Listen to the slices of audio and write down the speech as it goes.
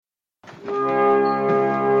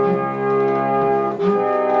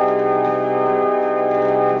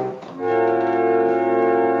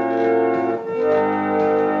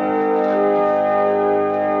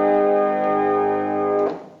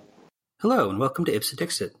Hello, and welcome to Ipse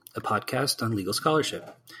Dixit, a podcast on legal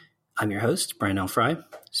scholarship. I'm your host, Brian L. Fry,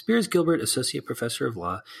 Spears Gilbert Associate Professor of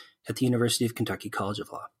Law at the University of Kentucky College of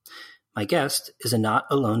Law. My guest is Anat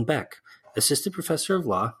Alon Beck, Assistant Professor of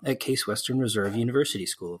Law at Case Western Reserve University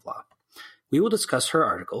School of Law. We will discuss her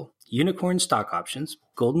article, Unicorn Stock Options,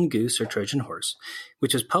 Golden Goose or Trojan Horse,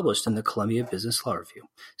 which was published in the Columbia Business Law Review.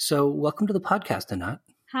 So welcome to the podcast, Anat.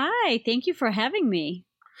 Hi, thank you for having me.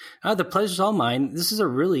 The pleasure's all mine. This is a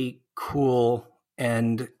really cool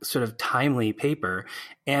and sort of timely paper,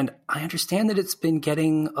 and I understand that it's been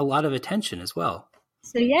getting a lot of attention as well.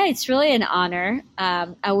 So yeah, it's really an honor.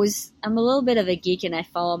 I'm a little bit of a geek, and I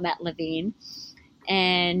follow Matt Levine,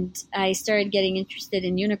 and I started getting interested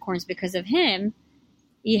in unicorns because of him.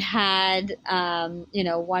 He had,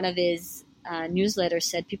 one of his newsletters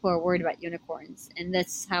said people are worried about unicorns, and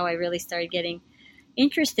that's how I really started getting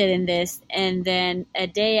interested in this. And then a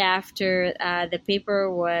day after the paper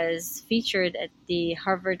was featured at the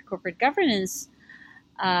Harvard Corporate Governance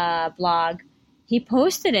blog, he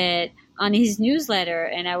posted it on his newsletter,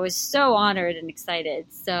 and I was so honored and excited.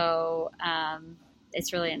 So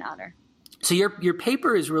it's really an honor. So your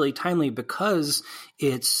paper is really timely because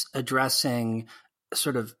it's addressing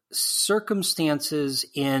sort of circumstances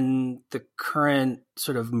in the current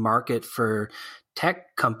sort of market for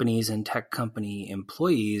tech companies and tech company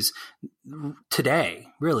employees today,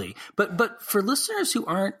 really. But for listeners who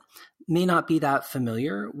may not be that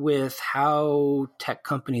familiar with how tech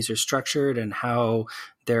companies are structured and how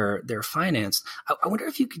they're financed, I wonder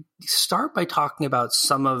if you could start by talking about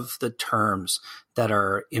some of the terms that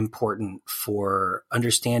are important for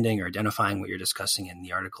understanding or identifying what you're discussing in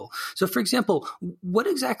the article. So, for example, what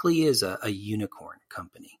exactly is a unicorn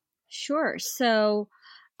company? Sure. So,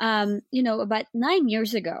 about 9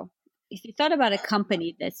 years ago, if you thought about a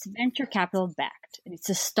company that's venture capital backed and it's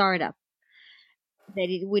a startup, that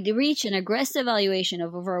it would reach an aggressive valuation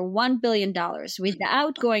of over $1 billion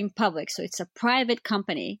without going public, so it's a private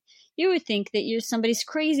company, you would think that somebody's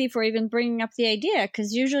crazy for even bringing up the idea,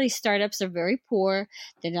 because usually startups are very poor,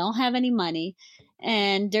 they don't have any money,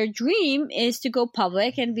 and their dream is to go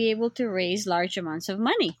public and be able to raise large amounts of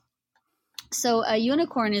money. So a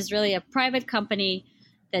unicorn is really a private company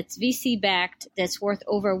that's VC-backed, that's worth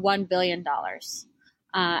over $1 billion.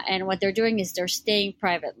 And what they're doing is they're staying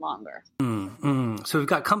private longer. So we've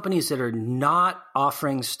got companies that are not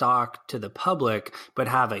offering stock to the public, but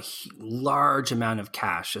have a large amount of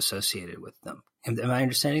cash associated with them. Am I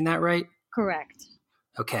understanding that right? Correct.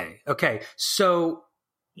 Okay. So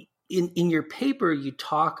in your paper, you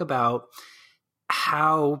talk about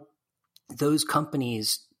how those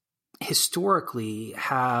companies historically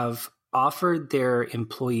have offered their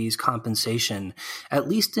employees compensation, at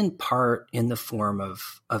least in part in the form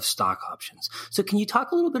of stock options. So can you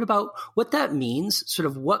talk a little bit about what that means? Sort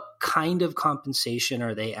of what kind of compensation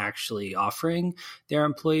are they actually offering their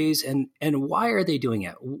employees, and why are they doing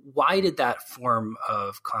it? Why did that form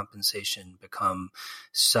of compensation become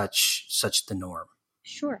such the norm?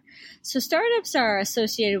 Sure. So startups are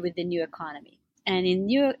associated with the new economy. And in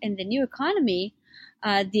the new economy,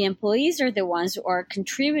 the employees are the ones who are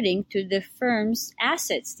contributing to the firm's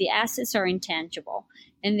assets. The assets are intangible,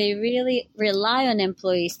 and they really rely on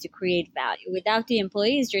employees to create value. Without the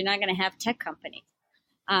employees, you're not going to have tech companies.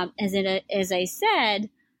 As I said,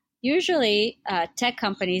 usually tech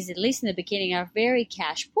companies, at least in the beginning, are very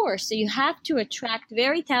cash poor. So you have to attract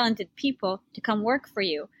very talented people to come work for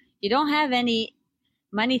you. You don't have any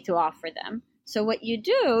money to offer them. So what you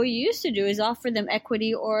used to do is offer them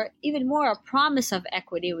equity, or even more, a promise of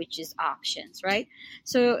equity, which is options, right?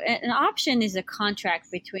 So an option is a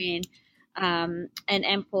contract between an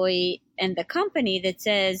employee and the company that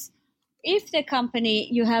says, if the company,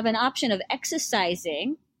 you have an option of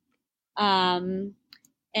exercising, and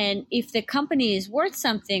if the company is worth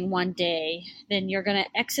something one day, then you're going to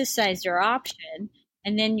exercise your option,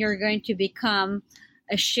 and then you're going to become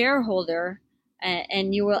a shareholder,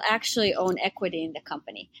 and you will actually own equity in the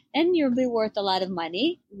company. And you'll be worth a lot of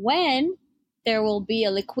money when there will be a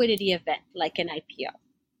liquidity event, like an IPO.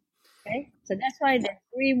 Okay? So that's why the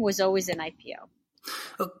dream was always an IPO.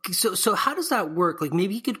 Okay, so how does that work? Like,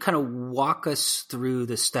 maybe you could kind of walk us through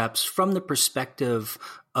the steps from the perspective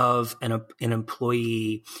of an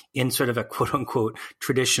employee in sort of a quote unquote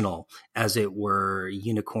traditional, as it were,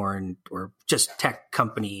 unicorn or just tech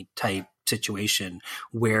company type situation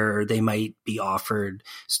where they might be offered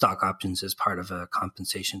stock options as part of a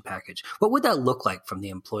compensation package. What would that look like from the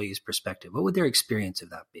employee's perspective? What would their experience of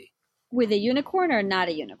that be? With a unicorn or not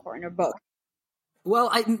a unicorn, or both? Well,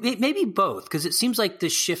 maybe both, because it seems like the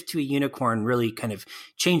shift to a unicorn really kind of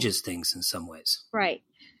changes things in some ways. Right.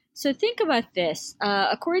 So think about this.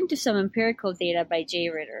 According to some empirical data by Jay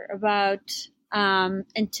Ritter, about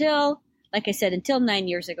like I said, until 9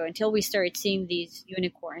 years ago, until we started seeing these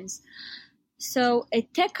unicorns. So a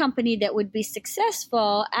tech company that would be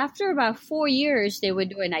successful, after about 4 years, they would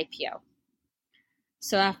do an IPO.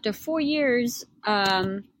 So after 4 years,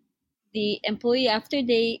 the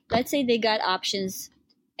employee, let's say they got options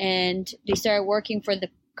and they started working for the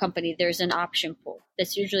company, there's an option pool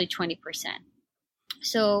that's usually 20%.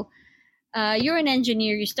 So you're an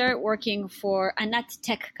engineer, you start working for a not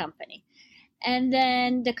tech company. And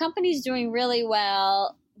then the company's doing really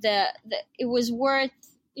well. It was worth,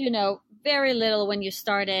 very little when you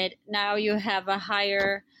started. Now you have a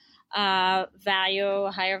higher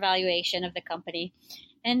higher valuation of the company.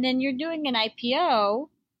 And then you're doing an IPO.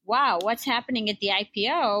 Wow, what's happening at the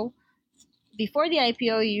IPO? Before the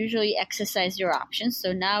IPO, you usually exercise your options.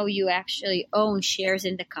 So now you actually own shares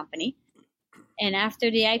in the company. And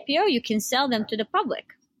after the IPO, you can sell them to the public.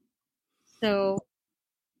 So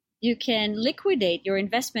you can liquidate your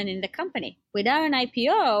investment in the company. Without an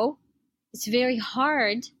IPO, it's very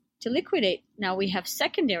hard to liquidate. Now we have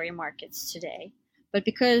secondary markets today, but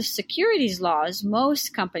because securities laws,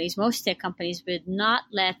 most tech companies would not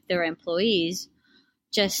let their employees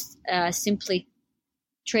just simply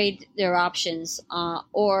trade their options,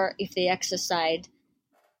 or if they exercise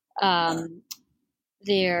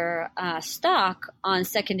their stock on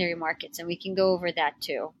secondary markets. And we can go over that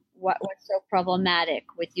too. What's so problematic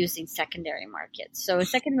with using secondary markets? So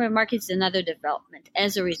secondary markets is another development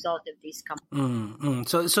as a result of these companies.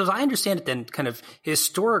 So as I understand it, then kind of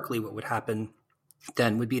historically what would happen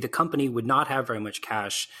then would be the company would not have very much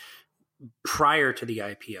cash prior to the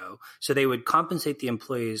IPO. So they would compensate the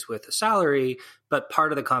employees with a salary, but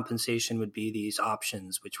part of the compensation would be these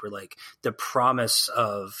options, which were like the promise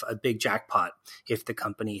of a big jackpot if the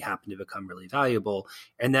company happened to become really valuable.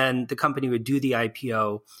 And then the company would do the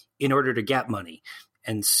IPO in order to get money.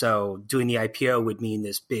 And so doing the IPO would mean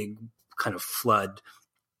this big kind of flood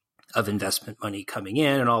of investment money coming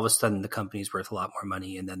in, and all of a sudden the company's worth a lot more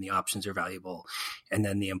money, and then the options are valuable, and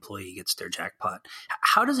then the employee gets their jackpot.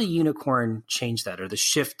 How does a unicorn change that, or the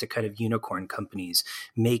shift to kind of unicorn companies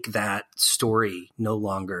make that story no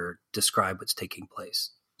longer describe what's taking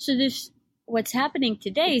place? So what's happening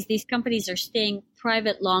today is these companies are staying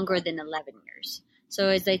private longer than 11 years. So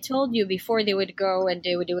as I told you before, they would go and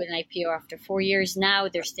they would do an IPO after 4 years. Now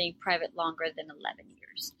they're staying private longer than 11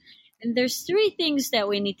 years. And there's three things that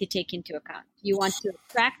we need to take into account. You want to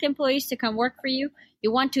attract employees to come work for you.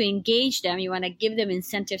 You want to engage them. You want to give them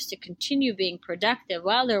incentives to continue being productive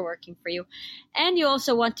while they're working for you. And you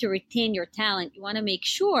also want to retain your talent. You want to make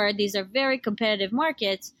sure these are very competitive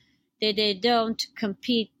markets, that they don't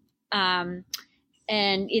compete and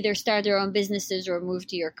either start their own businesses or move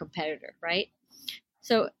to your competitor, right?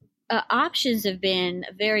 So options have been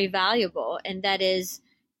very valuable, and that is,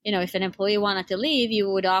 if an employee wanted to leave, you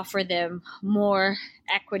would offer them more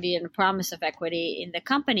equity and promise of equity in the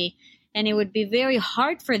company. And it would be very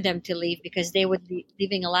hard for them to leave because they would be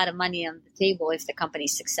leaving a lot of money on the table if the company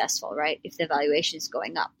is successful, right? If the valuation is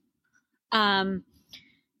going up.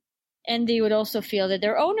 And they would also feel that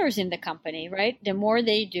they're owners in the company, right? The more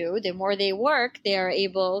they do, the more they work, they are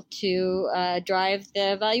able to drive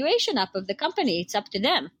the valuation up of the company. It's up to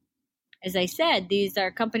them. As I said, these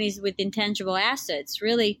are companies with intangible assets.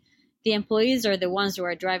 Really, the employees are the ones who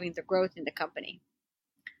are driving the growth in the company.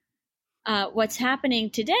 What's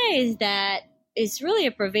happening today is that it's really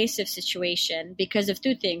a pervasive situation because of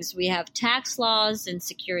two things. We have tax laws and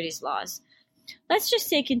securities laws. Let's just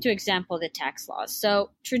take into example the tax laws.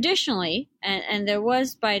 So traditionally, and there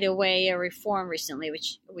was, by the way, a reform recently,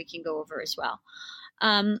 which we can go over as well.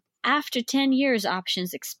 After 10 years,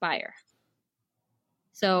 options expire.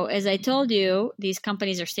 So as I told you, these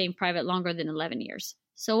companies are staying private longer than 11 years.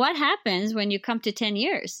 So what happens when you come to 10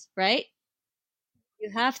 years, right?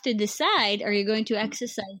 You have to decide, are you going to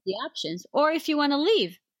exercise the options or if you want to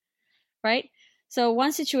leave, right? So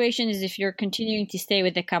one situation is if you're continuing to stay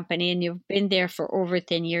with the company and you've been there for over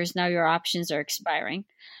 10 years, now your options are expiring.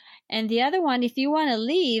 And the other one, if you want to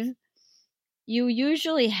leave, you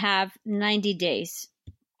usually have 90 days.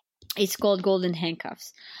 It's called golden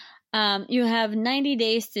handcuffs. You have 90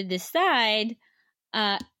 days to decide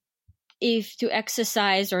if to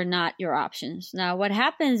exercise or not your options. Now, what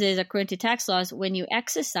happens is, according to tax laws, when you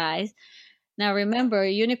exercise, now remember,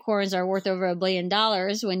 unicorns are worth over $1 billion.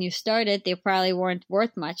 When you started, they probably weren't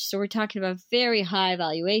worth much. So we're talking about very high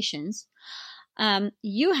valuations.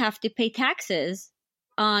 You have to pay taxes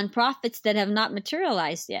on profits that have not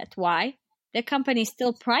materialized yet. Why? The company is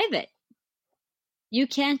still private. You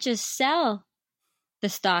can't just sell the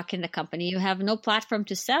stock in the company. You have no platform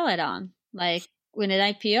to sell it on. Like when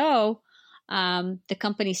an IPO, the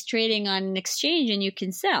company's trading on an exchange and you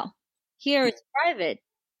can sell. Here it's private.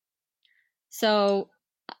 So,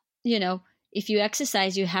 if you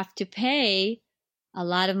exercise, you have to pay a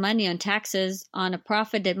lot of money on taxes on a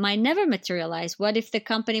profit that might never materialize. What if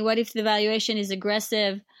the valuation is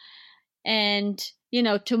aggressive and,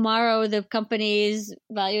 tomorrow the company's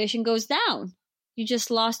valuation goes down? You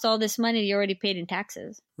just lost all this money you already paid in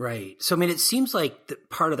taxes. Right. So, it seems like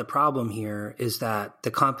part of the problem here is that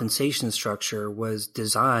the compensation structure was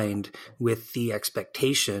designed with the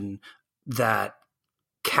expectation that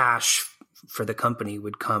cash for the company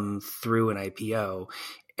would come through an IPO.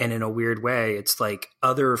 And in a weird way, it's like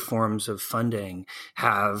other forms of funding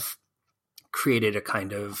have created a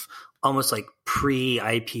kind of almost like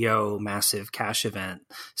pre-IPO massive cash event,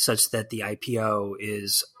 such that the IPO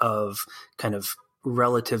is of kind of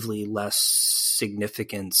relatively less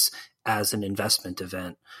significance as an investment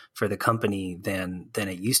event for the company than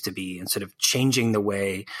it used to be, and sort of changing the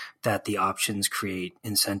way that the options create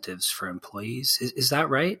incentives for employees. Is that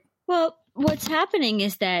right? Well, what's happening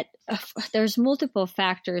is that there's multiple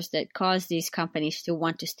factors that cause these companies to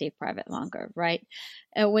want to stay private longer, right?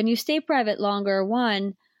 When you stay private longer,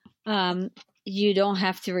 one, you don't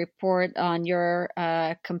have to report on your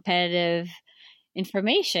competitive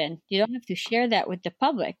information. You don't have to share that with the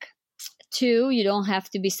public. Two, you don't have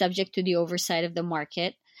to be subject to the oversight of the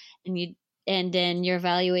market, and then your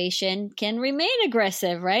valuation can remain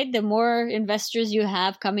aggressive, right? The more investors you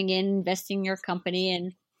have coming in, investing in your company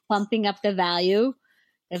and pumping up the value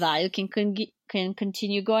can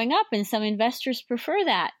continue going up, and some investors prefer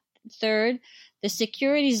that. Third, the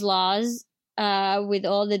securities laws, with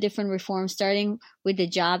all the different reforms, starting with the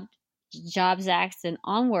Jobs Act and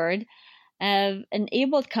onward, have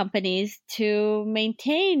enabled companies to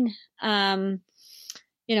maintain,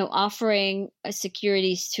 offering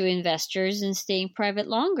securities to investors and staying private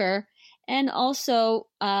longer, and also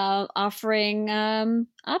offering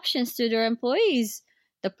options to their employees.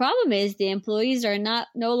 The problem is the employees are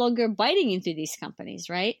no longer biting into these companies,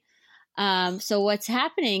 right? So what's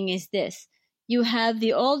happening is this. You have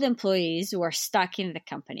the old employees who are stuck in the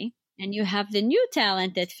company, and you have the new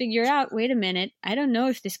talent that figure out, wait a minute, I don't know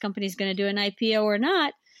if this company is going to do an IPO or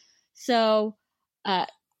not. So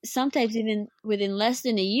sometimes even within less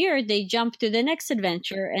than a year, they jump to the next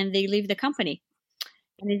adventure and they leave the company.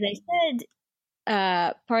 And as I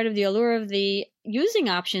said, part of the allure of the using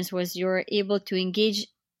options was you're able to engage,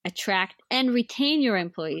 attract, and retain your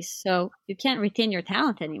employees. So you can't retain your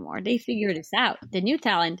talent anymore. They figure this out. The new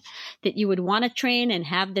talent that you would want to train and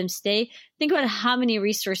have them stay, think about how many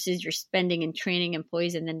resources you're spending in training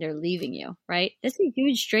employees and then they're leaving you, right? That's a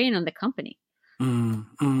huge strain on the company.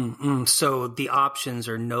 So the options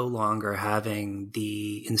are no longer having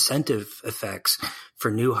the incentive effects for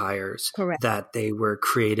new hires. Correct. That they were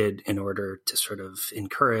created in order to sort of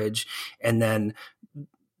encourage. And then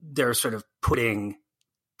they're sort of putting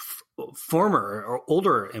former or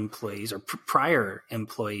older employees or prior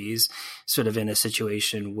employees sort of in a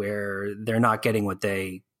situation where they're not getting what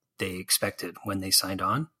they expected when they signed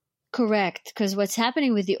on. Correct. Because what's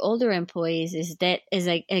happening with the older employees is that, as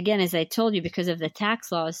I told you, because of the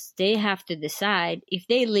tax laws, they have to decide if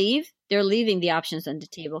they leave, they're leaving the options on the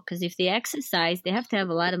table. Because if they exercise, they have to have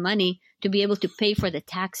a lot of money to be able to pay for the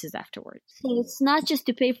taxes afterwards. So it's not just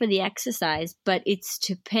to pay for the exercise, but it's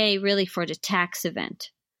to pay really for the tax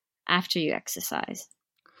event after you exercise.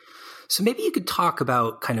 So maybe you could talk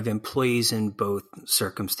about kind of employees in both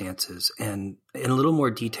circumstances and in a little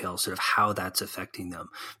more detail, sort of how that's affecting them.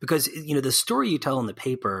 Because, the story you tell in the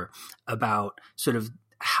paper about sort of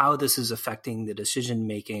how this is affecting the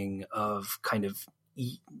decision-making of kind of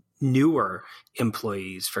newer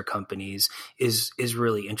employees for companies is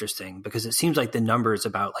really interesting, because it seems like the numbers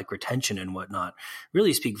about like retention and whatnot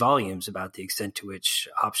really speak volumes about the extent to which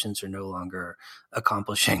options are no longer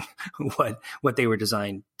accomplishing what they were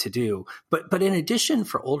designed to do. But in addition,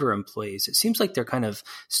 for older employees, it seems like they're kind of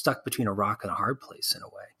stuck between a rock and a hard place in a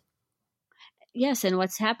way. Yes, and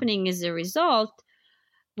what's happening as a result,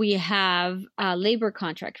 we have labor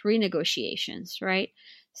contract renegotiations, right?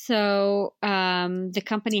 So the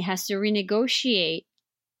company has to renegotiate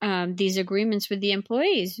these agreements with the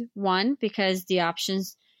employees. One, because the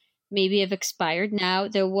options maybe have expired. Now,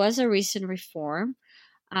 there was a recent reform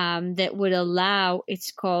that would allow,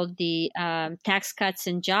 it's called the Tax Cuts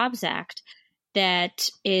and Jobs Act, that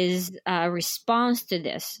is a response to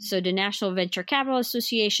this. So the National Venture Capital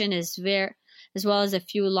Association as well as a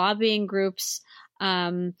few lobbying groups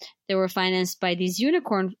that were financed by these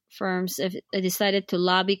unicorn firms have decided to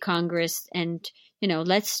lobby Congress and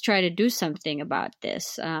let's try to do something about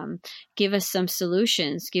this. Give us some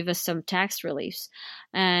solutions, give us some tax reliefs.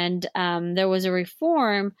 And there was a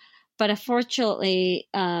reform, but unfortunately,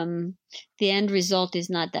 the end result is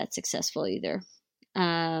not that successful either.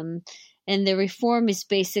 And the reform is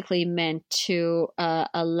basically meant to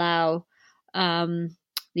allow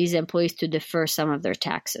these employees to defer some of their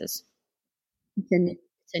taxes. It's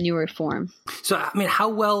a new reform. So, I mean, how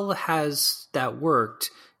well has that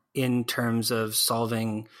worked in terms of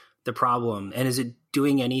solving the problem? And is it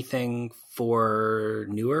doing anything for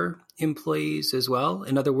newer employees as well?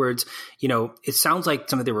 In other words, it sounds like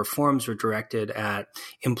some of the reforms were directed at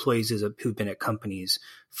employees who've been at companies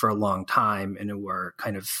for a long time and who are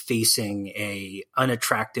kind of facing a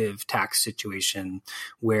unattractive tax situation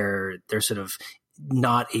where they're sort of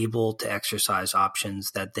not able to exercise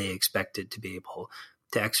options that they expected to be able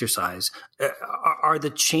to exercise. Are the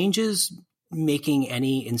changes making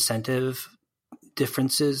any incentive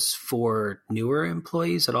differences for newer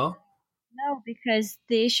employees at all? No, because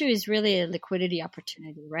the issue is really a liquidity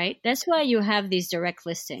opportunity, right? That's why you have these direct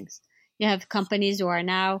listings. You have companies who are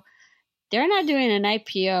now, they're not doing an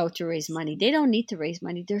IPO to raise money. They don't need to raise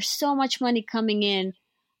money. There's so much money coming in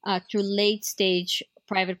through late stage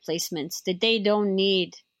private placements that they don't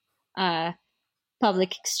need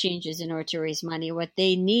public exchanges in order to raise money. What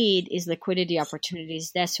they need is liquidity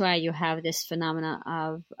opportunities. That's why you have this phenomena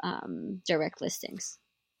of direct listings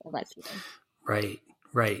of IPO.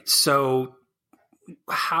 Right. So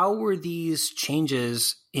how were these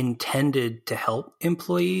changes intended to help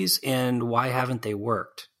employees, and why haven't they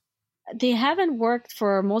worked? They haven't worked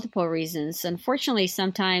for multiple reasons. Unfortunately,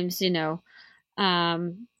 sometimes,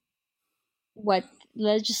 what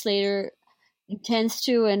legislator intends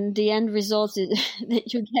to, and the end result is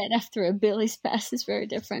that you get after a bill is passed is very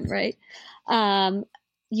different, right?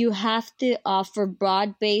 You have to offer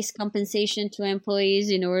broad-based compensation to employees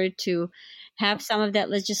in order to have some of that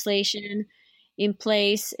legislation in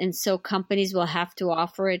place. And so companies will have to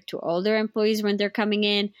offer it to all their employees when they're coming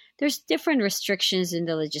in. There's different restrictions in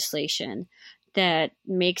the legislation that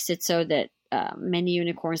makes it so that many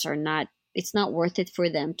unicorns it's not worth it for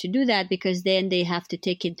them to do that, because then they have to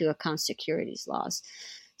take into account securities laws.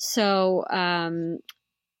 So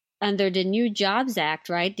under the new Jobs Act,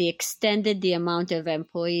 right, they extended the amount of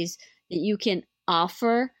employees that you can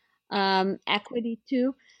offer equity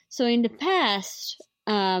to. So in the past,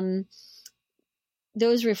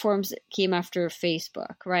 those reforms came after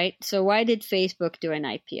Facebook, right? So why did Facebook do an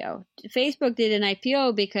IPO? Facebook did an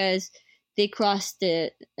IPO because they crossed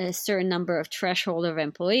a certain number of threshold of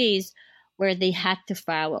employees where they had to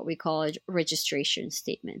file what we call a registration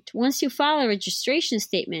statement. Once you file a registration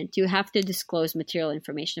statement, you have to disclose material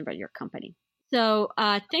information about your company. So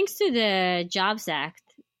thanks to the Jobs Act,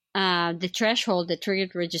 the threshold that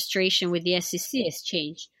triggered registration with the SEC has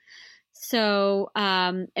changed. So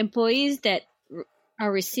employees that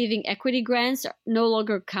are receiving equity grants no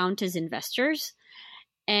longer count as investors.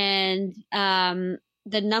 And the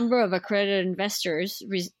number of accredited investors,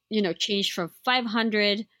 changed from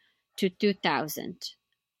 500 to 2,000.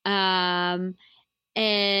 And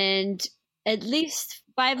at least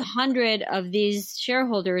 500 of these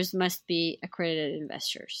shareholders must be accredited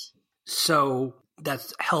investors. So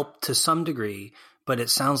that's helped to some degree, but it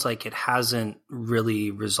sounds like it hasn't really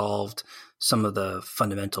resolved some of the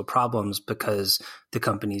fundamental problems because the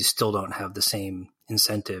companies still don't have the same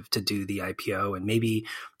incentive to do the IPO. And maybe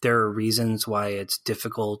there are reasons why it's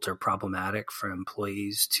difficult or problematic for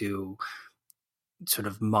employees to sort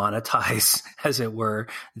of monetize, as it were,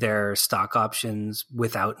 their stock options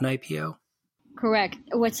without an IPO? Correct.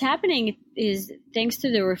 What's happening is, thanks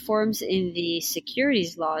to the reforms in the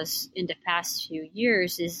securities laws in the past few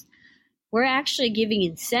years, is we're actually giving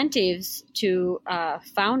incentives to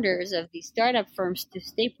founders of these startup firms to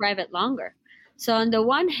stay private longer. So on the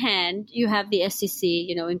one hand, you have the SEC,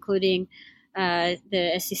 including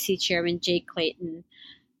the SEC chairman, Jay Clayton,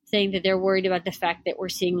 saying that they're worried about the fact that we're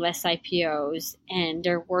seeing less IPOs, and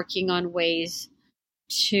they're working on ways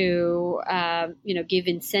to, give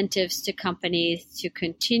incentives to companies to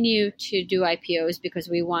continue to do IPOs because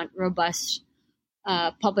we want robust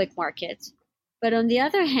public markets. But on the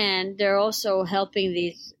other hand, they're also helping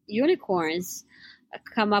these unicorns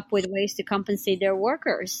come up with ways to compensate their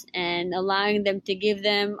workers and allowing them to give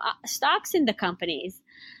them stocks in the companies.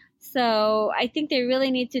 So I think they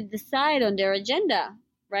really need to decide on their agenda.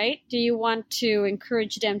 Right? Do you want to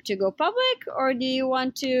encourage them to go public, or do you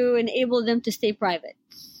want to enable them to stay private?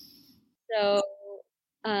 So,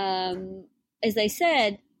 as I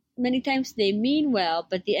said, many times they mean well,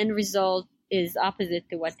 but the end result is opposite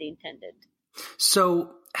to what they intended.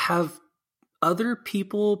 So have other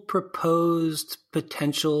people proposed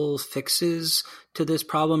potential fixes to this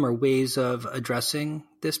problem or ways of addressing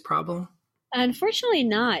this problem? Unfortunately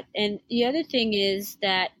not. And the other thing is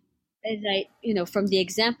that, as from the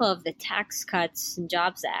example of the Tax Cuts and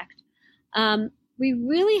Jobs Act, we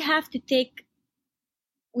really have to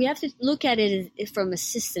look at it from a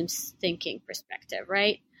systems thinking perspective,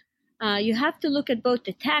 right? You have to look at both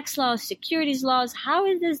the tax laws, securities laws. How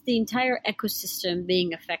is the entire ecosystem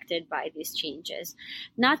being affected by these changes?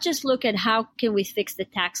 Not just look at how can we fix the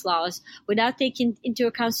tax laws without taking into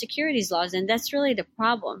account securities laws. And that's really the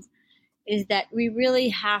problem, is that we really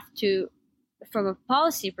have to, from a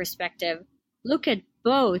policy perspective, look at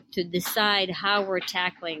both to decide how we're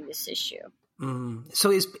tackling this issue.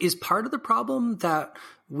 So is part of the problem that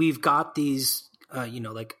we've got these,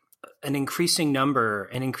 like an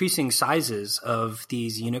increasing sizes of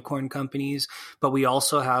these unicorn companies, but we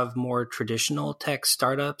also have more traditional tech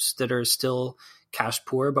startups that are still cash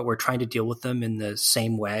poor, but we're trying to deal with them in the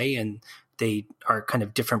same way, and they are kind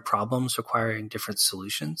of different problems requiring different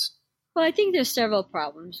solutions? Well, I think there's several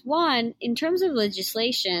problems. One, in terms of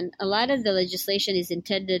legislation, a lot of the legislation is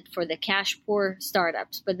intended for the cash poor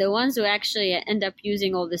startups, but the ones who actually end up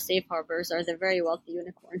using all the safe harbors are the very wealthy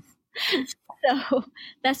unicorns. So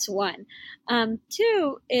that's one.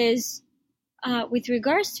 Two is, with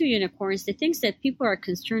regards to unicorns, the things that people are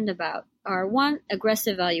concerned about are, one,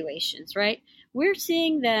 aggressive valuations, right? We're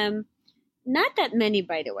seeing them, not that many,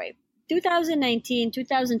 by the way. 2019,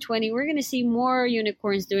 2020, we're going to see more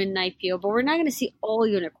unicorns doing an IPO, but we're not going to see all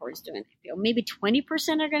unicorns doing an IPO. Maybe 20%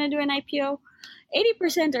 are going to do an IPO.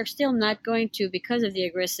 80% are still not going to because of the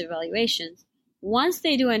aggressive valuations. Once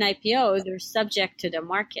they do an IPO, they're subject to the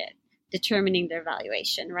market determining their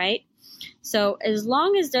valuation, right? So as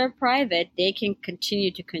long as they're private, they can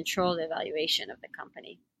continue to control the valuation of the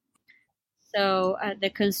company. So the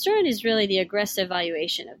concern is really the aggressive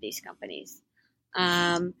valuation of these companies.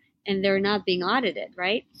 And they're not being audited,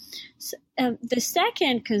 right? So, the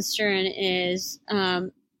second concern is,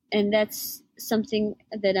 and that's something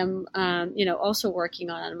that I'm, also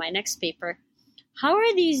working on my next paper. How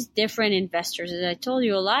are these different investors? As I told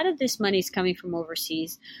you, a lot of this money is coming from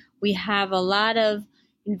overseas. We have a lot of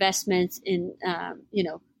investments in,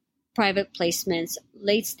 private placements,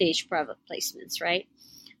 late stage private placements, right?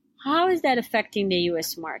 How is that affecting the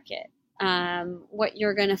U.S. market? What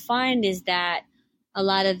you're going to find is that a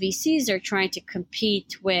lot of VCs are trying to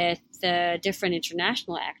compete with the different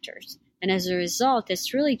international actors. And as a result,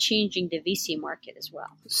 it's really changing the VC market as well.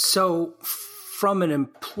 So from an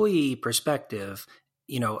employee perspective,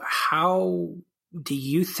 how do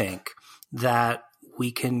you think that we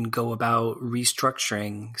can go about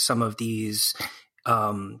restructuring some of these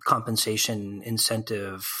compensation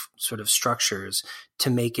incentive sort of structures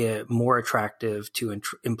to make it more attractive to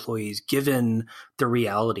employees, given the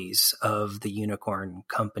realities of the unicorn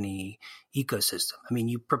company ecosystem? I mean,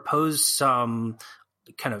 you propose some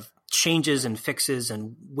kind of changes and fixes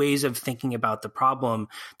and ways of thinking about the problem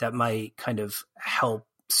that might kind of help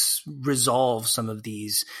resolve some of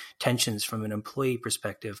these tensions from an employee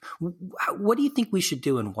perspective. What do you think we should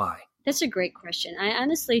do and why? That's a great question. I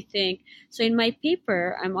honestly think, so in my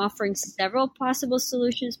paper, I'm offering several possible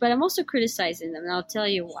solutions, but I'm also criticizing them, and I'll tell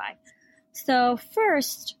you why. So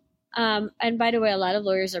first, and by the way, a lot of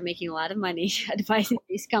lawyers are making a lot of money advising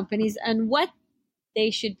these companies on what they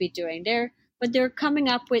should be doing there, but they're coming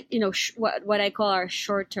up with, what I call our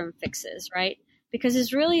short-term fixes, right? Because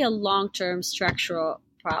it's really a long-term structural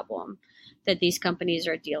problem that these companies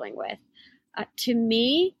are dealing with. To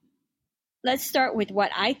me, let's start with what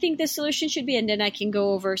I think the solution should be, and then I can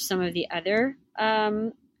go over some of the other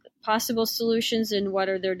possible solutions and what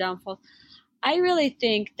are their downfalls. I really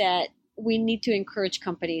think that we need to encourage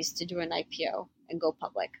companies to do an IPO and go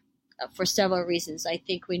public for several reasons. I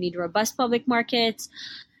think we need robust public markets,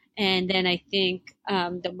 and then I think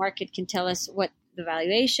the market can tell us what the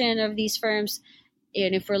valuation of these firms.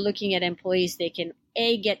 And if we're looking at employees, they can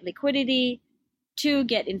A, get liquidity, 2,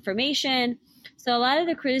 get information. So a lot of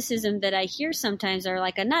the criticism that I hear sometimes are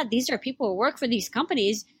like, Anat, these are people who work for these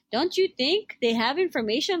companies. Don't you think they have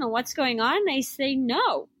information on what's going on? I say,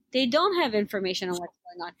 no, they don't have information on what's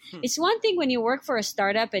going on. It's one thing when you work for a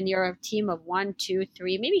startup and you're a team of 1, 2,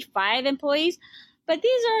 3, maybe 5 employees, but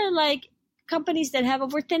these are like companies that have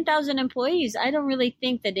over 10,000 employees. I don't really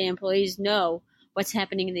think that the employees know what's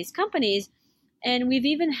happening in these companies. And we've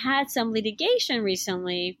even had some litigation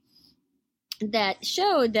recently that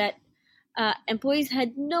showed that employees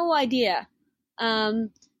had no idea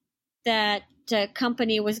that a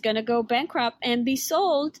company was going to go bankrupt and be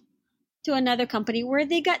sold to another company where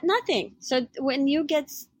they got nothing. So when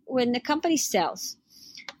the company sells,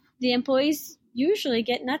 the employees usually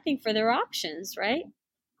get nothing for their options, right?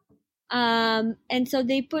 And so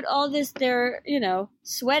they put all their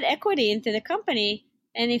sweat equity into the company.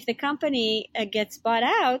 And if the company gets bought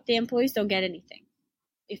out, the employees don't get anything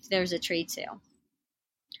if there's a trade sale.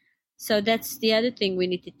 So that's the other thing we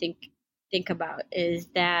need to think about, is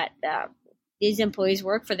that these employees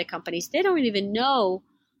work for the companies. They don't even know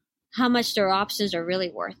how much their options are really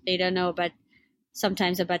worth. They don't know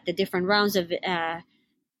sometimes about the different rounds of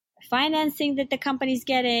financing that the company's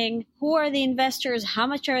getting. Who are the investors? How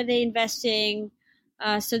much are they investing?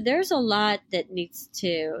 So there's a lot that needs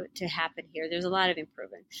to happen here. There's a lot of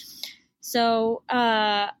improvement. So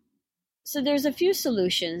there's a few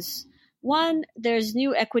solutions. One, there's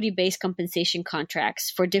new equity-based compensation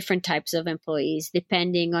contracts for different types of employees,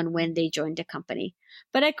 depending on when they joined the company.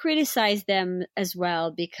 But I criticize them as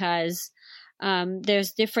well because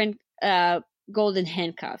there's different golden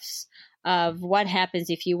handcuffs of what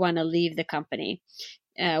happens if you want to leave the company.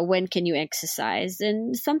 When can you exercise?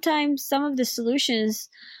 And sometimes some of the solutions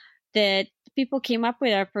that people came up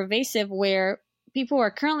with are pervasive, where people who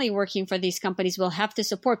are currently working for these companies will have to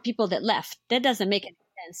support people that left. That doesn't make any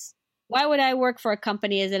sense. Why would I work for a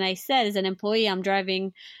company? As I said, as an employee, I'm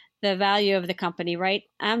driving the value of the company, right?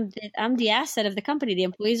 I'm the asset of the company. The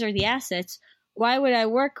employees are the assets. Why would I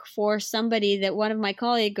work for somebody that one of my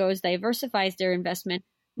colleagues goes, diversifies their investment,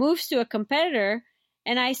 moves to a competitor,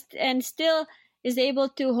 and still is able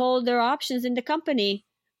to hold their options in the company?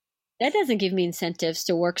 That doesn't give me incentives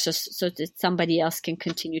to work so that somebody else can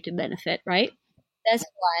continue to benefit, right? That's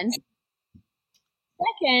one.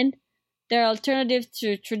 Second, there are alternatives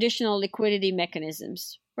to traditional liquidity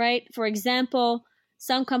mechanisms, right? For example,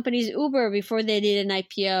 some companies, Uber, before they did an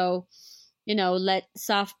IPO, let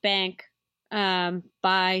SoftBank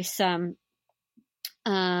buy some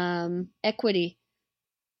equity.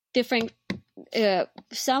 Different.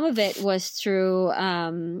 Some of it was through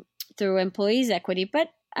employees' equity, but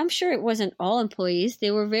I'm sure it wasn't all employees.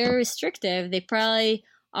 They were very restrictive. They probably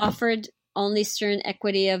offered only certain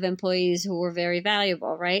equity of employees who were very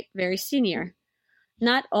valuable, right? Very senior.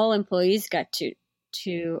 Not all employees got to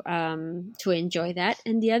enjoy that.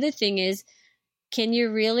 And the other thing is, can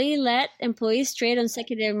you really let employees trade on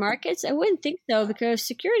secondary markets? I wouldn't think so, because of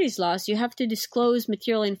securities laws. You have to disclose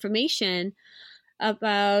material information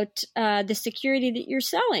about the security that you're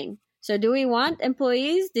selling. So do we want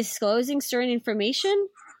employees disclosing certain information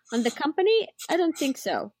on the company? I don't think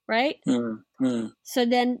so, right? Mm-hmm. So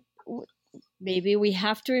then maybe we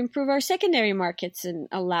have to improve our secondary markets and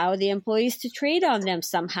allow the employees to trade on them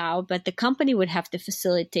somehow, but the company would have to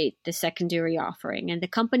facilitate the secondary offering, and the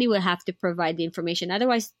company would have to provide the information.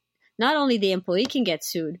 Otherwise, not only the employee can get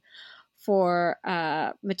sued for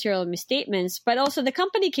material misstatements, but also the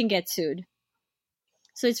company can get sued.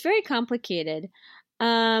 So it's very complicated.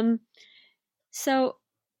 So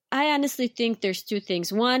I honestly think there's two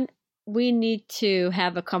things. One, we need to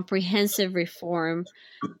have a comprehensive reform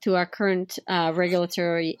to our current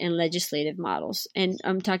regulatory and legislative models. And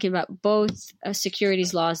I'm talking about both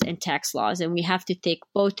securities laws and tax laws. And we have to take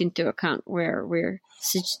both into account where we're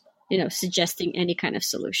suggesting any kind of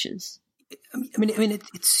solutions. I mean,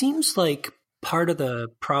 it seems like part of the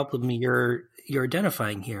problem you're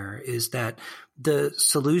identifying here is that the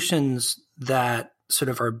solutions that sort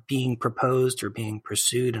of are being proposed or being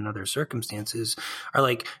pursued in other circumstances are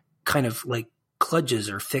like kind of like kludges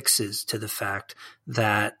or fixes to the fact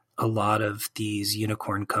that a lot of these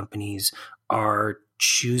unicorn companies are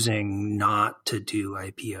choosing not to do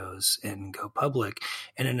IPOs and go public.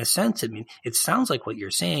 And in a sense, I mean, it sounds like what you're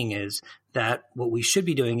saying is that what we should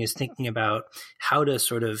be doing is thinking about how to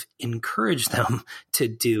sort of encourage them to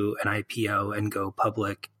do an IPO and go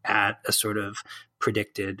public at a sort of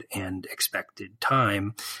predicted and expected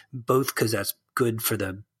time, both because that's good for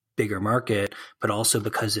the bigger market, but also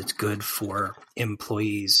because it's good for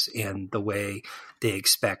employees and the way they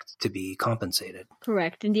expect to be compensated.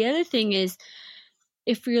 Correct. And the other thing is,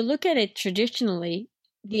 if you look at it traditionally,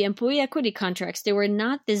 the employee equity contracts, they were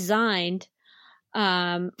not designed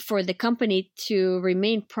for the company to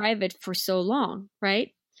remain private for so long, right?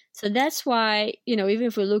 So that's why, even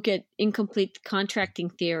if we look at incomplete contracting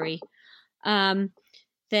theory,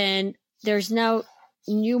 then there's now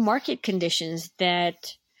new market conditions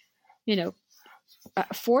that,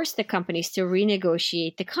 force the companies to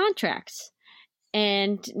renegotiate the contracts.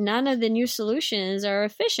 And none of the new solutions are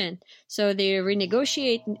efficient. So they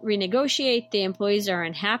renegotiate, the employees are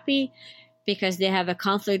unhappy because they have a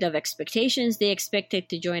conflict of expectations. They expected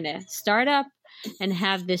to join a startup and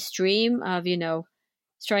have this dream of,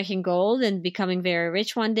 striking gold and becoming very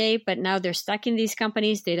rich one day, but now they're stuck in these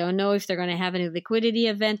companies. They don't know if they're going to have any liquidity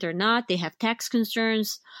event or not. They have tax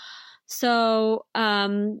concerns. So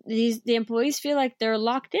the employees feel like they're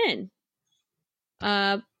locked in,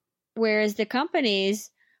 whereas the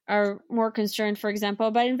companies are more concerned, for example,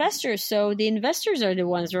 about investors. So the investors are the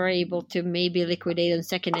ones who are able to maybe liquidate on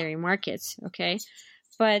secondary markets, okay?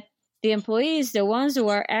 But the employees, the ones who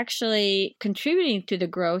are actually contributing to the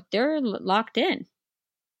growth, they're locked in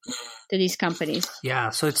to these companies. Yeah,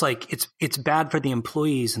 so it's like it's bad for the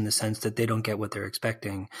employees in the sense that they don't get what they're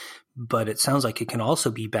expecting, but it sounds like it can also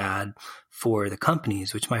be bad for the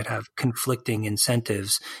companies, which might have conflicting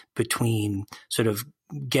incentives between sort of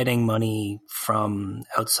getting money from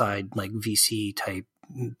outside, like VC type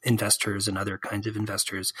investors and other kinds of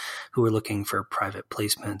investors who are looking for private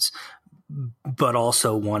placements, but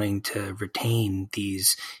also wanting to retain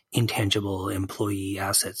these intangible employee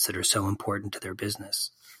assets that are so important to their business.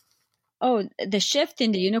 Oh, the shift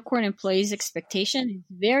in the unicorn employees' expectation is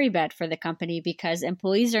very bad for the company because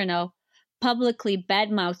employees are now publicly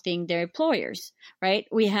bad-mouthing their employers, right?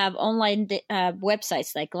 We have online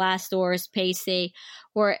websites like Glassdoor, Paysay,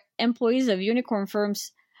 where employees of unicorn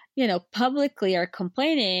firms, publicly are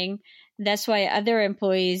complaining. That's why other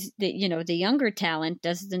employees, the younger talent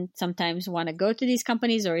doesn't sometimes want to go to these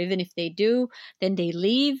companies, or even if they do, then they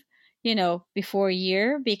leave, before a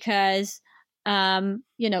year because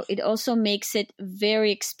it also makes it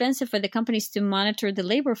very expensive for the companies to monitor the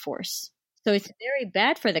labor force. So it's very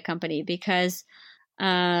bad for the company because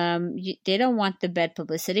they don't want the bad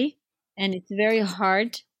publicity, and it's very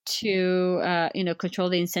hard to control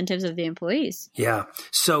the incentives of the employees. Yeah.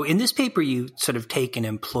 So in this paper, you sort of take an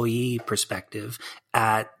employee perspective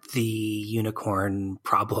at the unicorn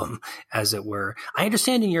problem, as it were. I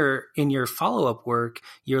understand in your follow-up work,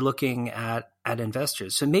 you're looking at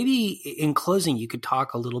investors. So maybe in closing, you could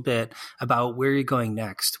talk a little bit about where you're going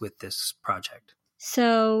next with this project.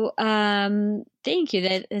 So thank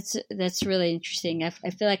you. That's really interesting. I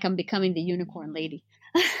feel like I'm becoming the unicorn lady.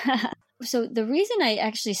 So the reason I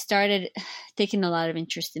actually started taking a lot of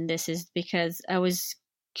interest in this is because I was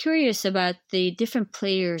curious about the different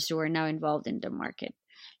players who are now involved in the market.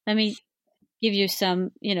 Let me give you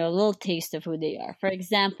some, a little taste of who they are. For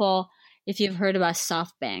example, if you've heard about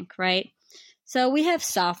SoftBank, right? So we have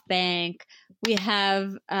SoftBank, we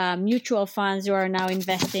have mutual funds who are now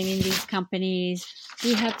investing in these companies.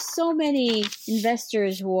 We have so many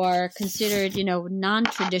investors who are considered,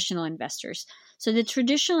 non-traditional investors. So the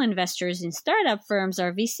traditional investors in startup firms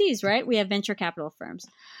are VCs, right? We have venture capital firms.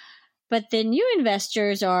 But the new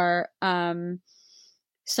investors are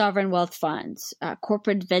sovereign wealth funds,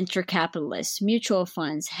 corporate venture capitalists, mutual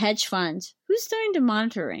funds, hedge funds. Who's doing the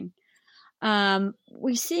monitoring?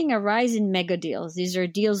 We're seeing a rise in mega deals. These are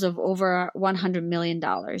deals of over $100 million.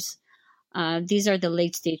 These are the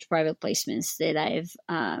late stage private placements that I've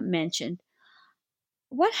mentioned.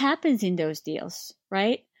 What happens in those deals,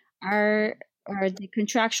 right? Are the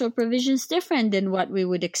contractual provisions different than what we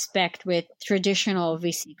would expect with traditional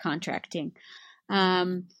VC contracting?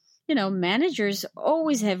 Managers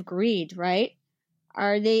always have greed, right?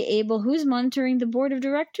 Are they able? Who's monitoring the board of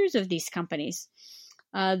directors of these companies?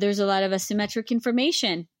 There's a lot of asymmetric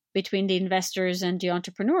information between the investors and the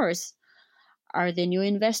entrepreneurs. Are the new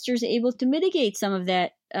investors able to mitigate some of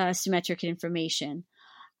that asymmetric information?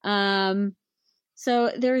 So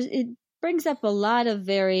it brings up a lot of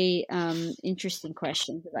very interesting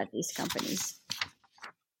questions about these companies.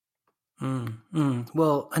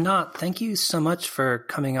 Well, Anat, thank you so much for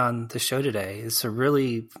coming on the show today. It's a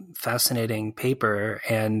really fascinating paper,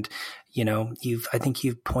 and I think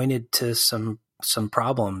you've pointed to some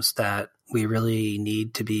problems that we really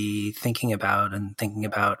need to be thinking about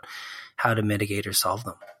how to mitigate or solve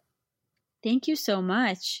them. Thank you so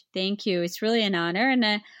much. Thank you. It's really an honor,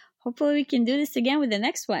 and hopefully we can do this again with the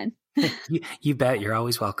next one. You bet. You're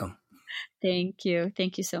always welcome. Thank you.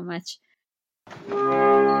 Thank you so much.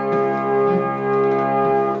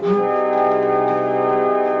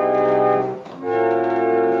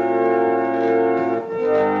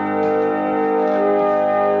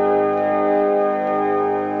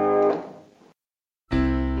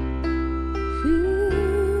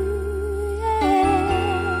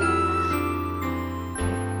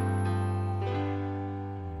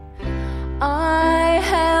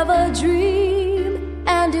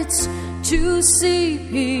 To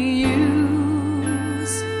CPUs,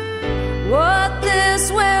 what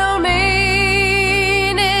this will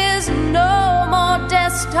mean is no more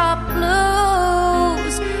desktop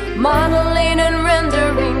blues, modeling and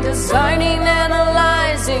rendering, designing,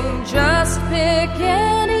 analyzing, just pick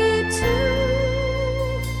any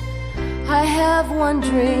two. I have one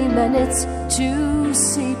dream, and it's 2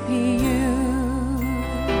 CPUs.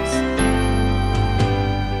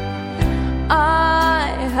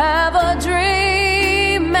 I have a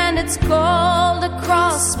dream, and it's called a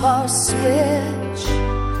crossbar switch.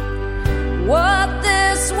 What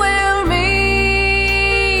this will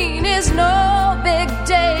mean is no big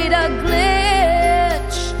data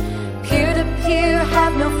glitch. Peer-to-peer,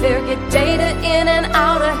 have no fear, get data in and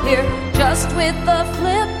out of here, just with the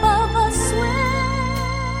flip of a switch.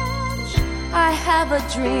 I have a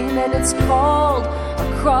dream, and it's called a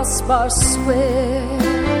crossbar switch.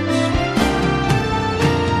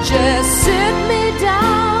 Just sit me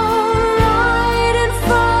down right in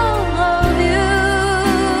front of you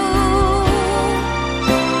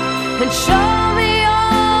and show me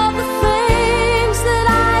all the things that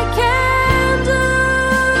I can do.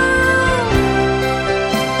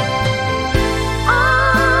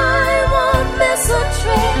 I won't miss a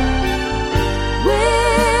trick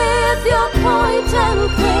with your point and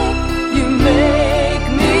click. You make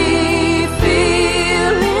me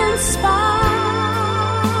feel inspired.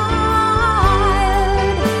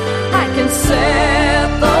 I can set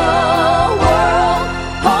the world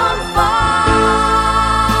on fire.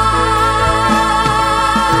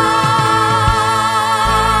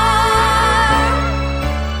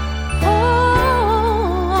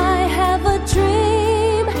 Oh, I have a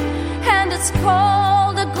dream, and it's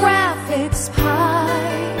called a graphics pie.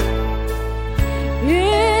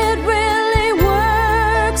 It really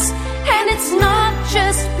works, and it's not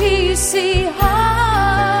just PC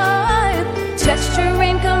hype.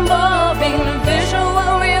 Texturing, convolving,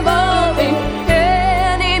 visual revolving,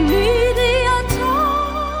 any media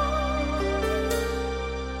type.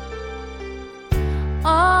 I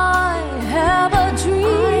have a dream.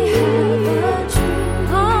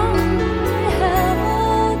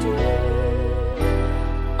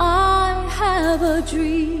 I have a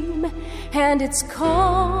dream, and it's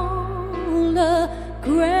called